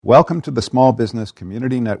Welcome to the Small Business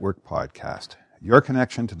Community Network podcast, your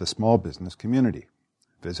connection to the small business community.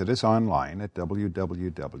 Visit us online at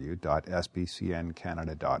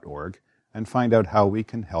www.sbcncanada.org and find out how we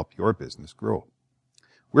can help your business grow.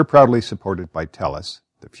 We're proudly supported by TELUS,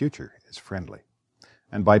 the future is friendly,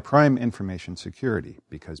 and by Prime Information Security,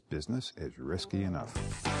 because business is risky enough.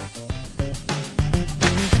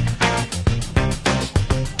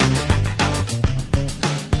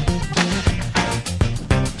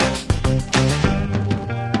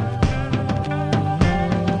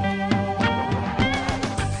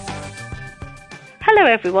 Hello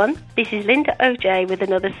everyone, this is Linda OJ with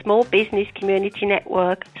another Small Business Community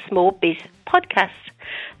Network Small Biz podcast.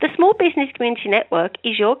 The Small Business Community Network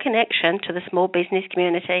is your connection to the small business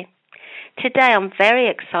community. Today I'm very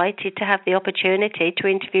excited to have the opportunity to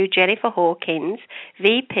interview Jennifer Hawkins,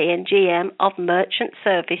 VP and GM of Merchant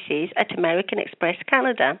Services at American Express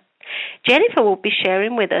Canada. Jennifer will be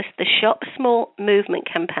sharing with us the Shop Small movement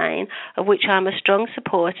campaign, of which I'm a strong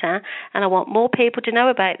supporter, and I want more people to know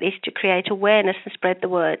about this to create awareness and spread the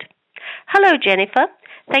word. Hello, Jennifer.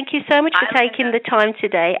 Thank you so much for taking the time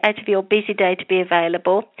today out of your busy day to be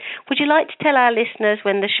available. Would you like to tell our listeners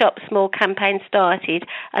when the Shop Small campaign started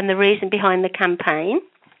and the reason behind the campaign?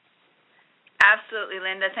 Absolutely,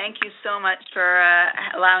 Linda. Thank you so much for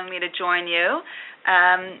allowing me to join you.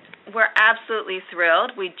 We're absolutely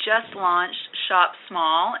thrilled. We just launched Shop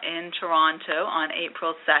Small in Toronto on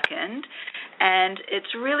April 2nd, and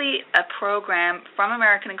it's really a program from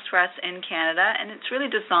American Express in Canada, and it's really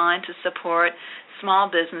designed to support small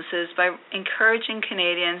businesses by encouraging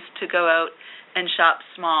Canadians to go out and shop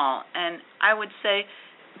small. And I would say,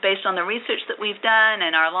 based on the research that we've done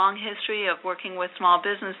and our long history of working with small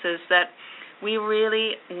businesses, that we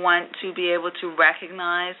really want to be able to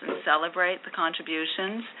recognize and celebrate the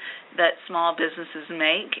contributions that small businesses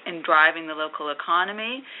make in driving the local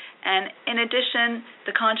economy, and in addition,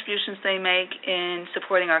 the contributions they make in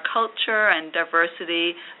supporting our culture and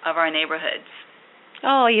diversity of our neighborhoods.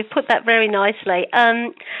 Oh, you've put that very nicely.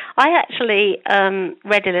 I actually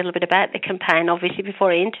read a little bit about the campaign, obviously,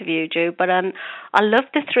 before I interviewed you, but I love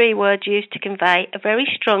the three words used to convey a very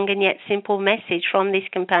strong and yet simple message from this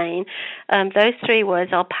campaign. Those three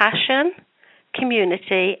words are passion,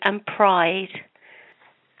 community, and pride.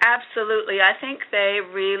 Absolutely. I think they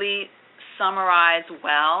really summarize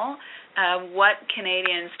well what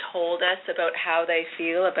Canadians told us about how they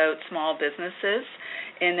feel about small businesses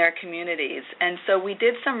in their communities. And so we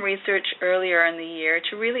did some research earlier in the year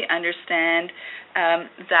to really understand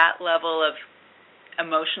that level of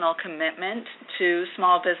emotional commitment to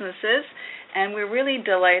small businesses. And we're really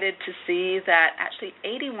delighted to see that actually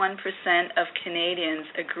 81% of Canadians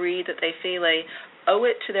agree that they feel they owe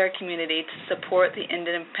it to their community to support the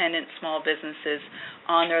independent small businesses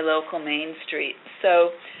on their local main street.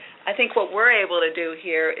 So I think what we're able to do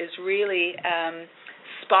here is really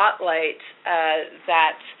spotlight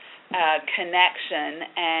that connection,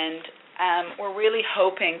 and we're really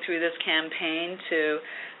hoping through this campaign to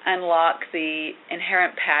unlock the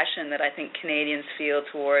inherent passion that I think Canadians feel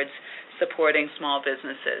towards supporting small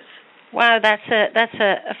businesses. Wow, that's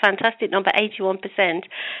a fantastic number, 81%.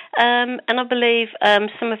 And I believe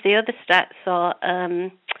some of the other stats are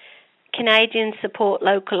Canadians support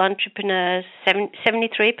local entrepreneurs,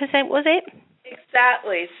 73%, was it?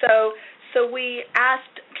 Exactly. So we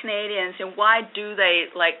asked Canadians, why do they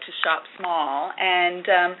like to shop small? And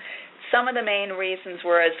some of the main reasons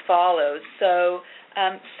were as follows. So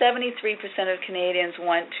 73% of Canadians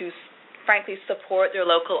want to, frankly, support their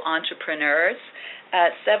local entrepreneurs.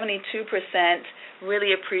 72%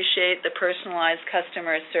 really appreciate the personalized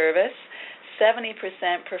customer service.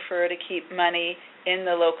 70% prefer to keep money in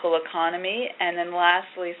the local economy. And then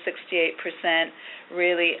lastly, 68%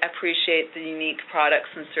 really appreciate the unique products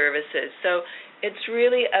and services. So it's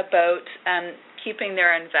really about keeping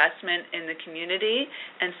their investment in the community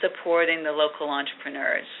and supporting the local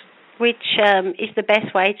entrepreneurs. Which is the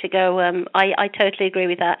best way to go. I totally agree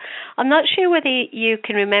with that. I'm not sure whether you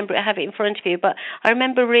can remember it, have it in front of you, but I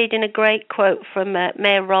remember reading a great quote from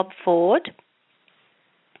Mayor Rob Ford.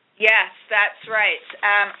 Yes, that's right.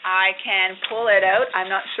 I can pull it out. I'm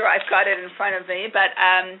not sure I've got it in front of me, but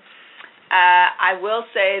I will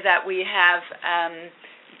say that we have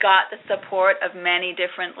got the support of many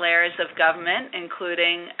different layers of government,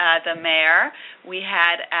 including the mayor. We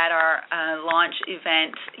had at our launch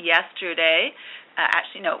event yesterday,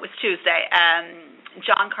 it was Tuesday,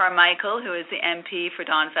 John Carmichael, who is the MP for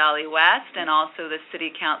Don Valley West, and also the City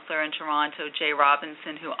Councillor in Toronto, Jay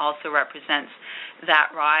Robinson, who also represents that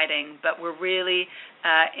riding. But we're really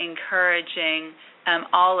encouraging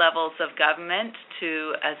all levels of government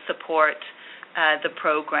to support the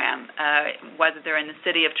program, whether they're in the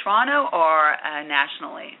city of Toronto or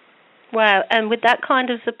nationally. Wow, and with that kind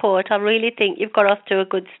of support, I really think you've got off to a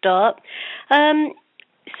good start.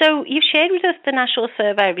 So you've shared with us the national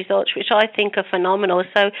survey results, which I think are phenomenal.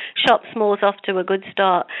 So Shop Small's off to a good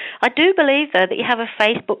start. I do believe, though, that you have a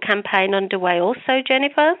Facebook campaign underway also,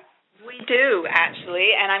 Jennifer? We do, actually,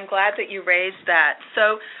 and I'm glad that you raised that.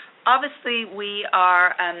 So obviously we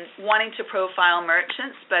are wanting to profile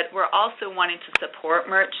merchants, but we're also wanting to support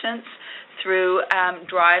merchants through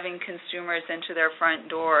driving consumers into their front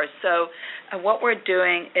doors. So what we're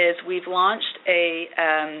doing is we've launched a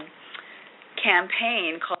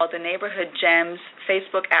campaign called the Neighborhood Gems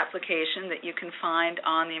Facebook application that you can find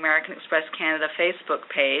on the American Express Canada Facebook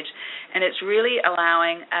page, and it's really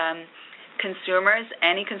allowing consumers,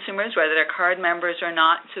 any consumers, whether they're card members or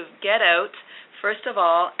not, to get out, first of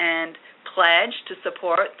all, and pledge to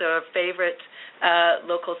support the favorite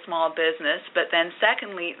local small business, but then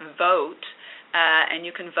secondly, vote. And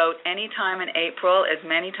you can vote any time in April, as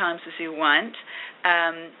many times as you want,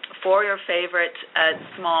 for your favorite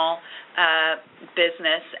small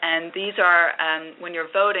business. And these are, when you're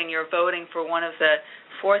voting for one of the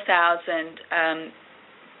 4,000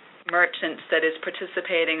 merchants that is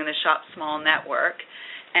participating in the Shop Small network.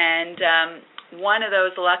 And one of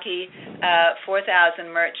those lucky 4,000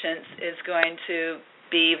 merchants is going to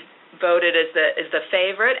be voted as the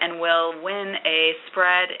favorite and will win a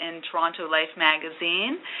spread in Toronto Life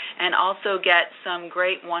magazine and also get some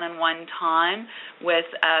great one-on-one time with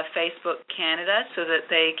Facebook Canada so that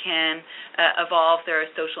they can evolve their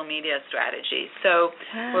social media strategy. So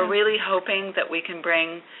we're really hoping that we can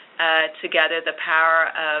bring together the power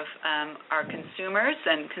of our consumers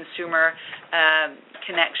and consumer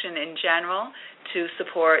connection in general to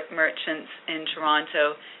support merchants in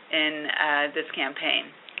Toronto in this campaign.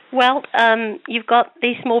 Well, you've got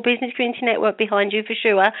the Small Business Community Network behind you for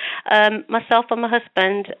sure. Myself and my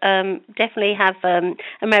husband definitely have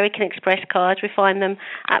American Express cards. We find them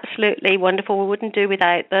absolutely wonderful. We wouldn't do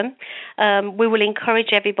without them. We will encourage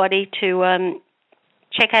everybody to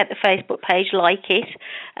check out the Facebook page, like it,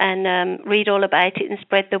 and read all about it and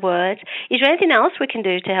spread the word. Is there anything else we can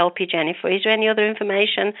do to help you, Jennifer? Is there any other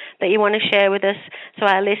information that you want to share with us so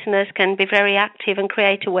our listeners can be very active and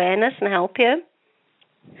create awareness and help you?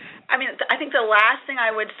 I mean, I think the last thing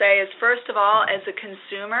I would say is, first of all, as a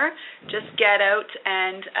consumer, just get out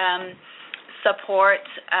and support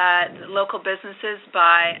local businesses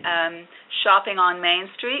by shopping on Main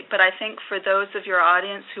Street. But I think for those of your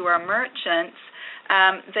audience who are merchants,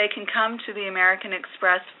 they can come to the American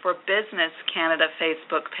Express for Business Canada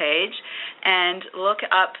Facebook page and look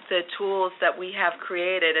up the tools that we have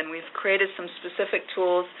created. And we've created some specific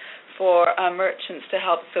tools for merchants to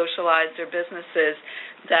help socialize their businesses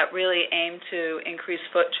that really aim to increase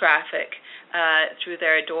foot traffic through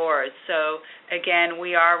their doors. So, again,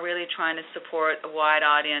 we are really trying to support a wide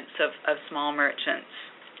audience of small merchants.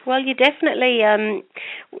 Well, you're definitely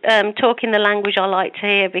talking the language I like to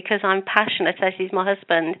hear, because I'm passionate, as is my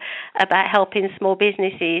husband, about helping small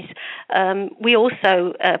businesses. We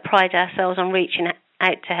also pride ourselves on reaching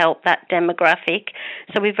out to help that demographic.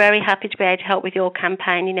 So we're very happy to be able to help with your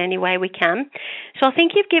campaign in any way we can. So I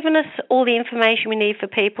think you've given us all the information we need for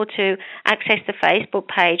people to access the Facebook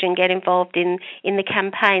page and get involved in the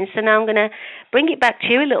campaign. So now I'm going to bring it back to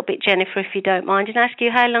you a little bit, Jennifer, if you don't mind, and ask you,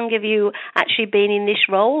 how long have you actually been in this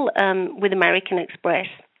role with American Express?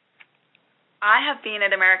 I have been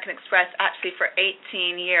at American Express actually for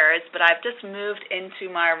 18 years, but I've just moved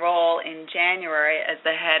into my role in January as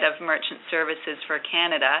the head of Merchant Services for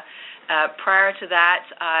Canada. Prior to that,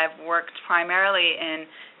 I've worked primarily in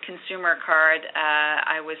consumer card.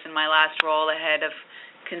 I was in my last role ahead of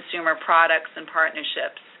consumer products and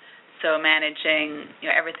partnerships, so managing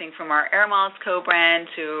everything from our Air Miles co-brand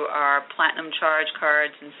to our Platinum Charge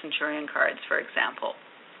cards and Centurion cards, for example.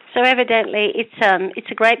 So evidently,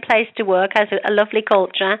 it's a great place to work, has a lovely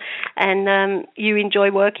culture, and you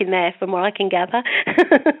enjoy working there, from what I can gather.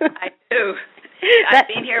 I do. I've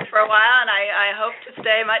been here for a while, and I hope to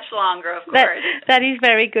stay much longer, of course. That is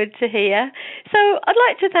very good to hear. So I'd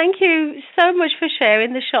like to thank you so much for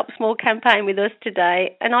sharing the Shop Small campaign with us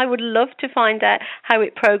today, and I would love to find out how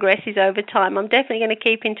it progresses over time. I'm definitely going to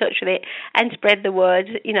keep in touch with it and spread the word,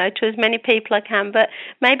 to as many people I can, but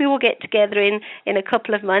maybe we'll get together in a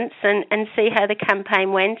couple of months and see how the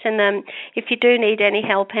campaign went. And if you do need any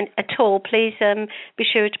help at all, please be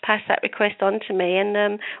sure to pass that request on to me,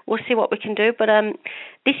 and we'll see what we can do. But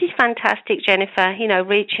this is fantastic, Jennifer.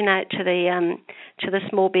 Reaching out to the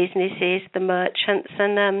small businesses, the merchants,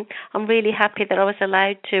 and I'm really happy that I was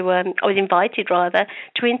invited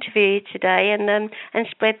to interview you today and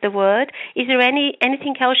spread the word. Is there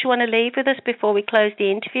anything else you want to leave with us before we close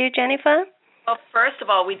the interview, Jennifer? Well, first of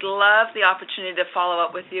all, we'd love the opportunity to follow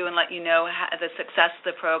up with you and let you know the success of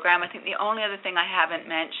the program. I think the only other thing I haven't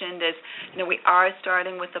mentioned is, we are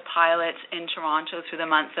starting with the pilots in Toronto through the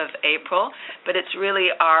month of April, but it's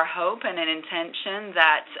really our hope and an intention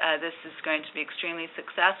that this is going to be extremely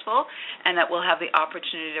successful and that we'll have the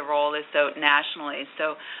opportunity to roll this out nationally.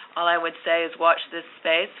 So all I would say is watch this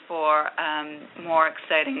space for more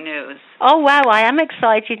exciting news. Oh, wow, I am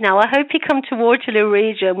excited now. I hope you come to Waterloo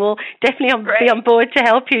region. We'll definitely be on board to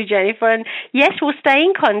help you, Jennifer. And yes, we'll stay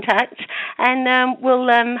in contact, and we'll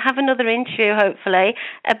have another interview, hopefully,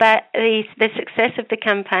 about the success of the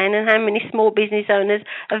campaign and how many small business owners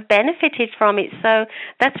have benefited from it. So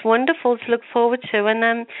that's wonderful to look forward to.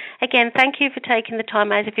 And again, thank you for taking the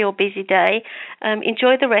time out of your busy day.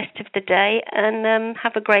 Enjoy the rest of the day, and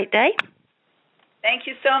have a great day. Thank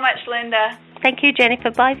you so much, Linda. Thank you,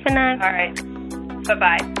 Jennifer. Bye for now. All right.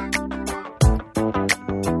 Bye-bye.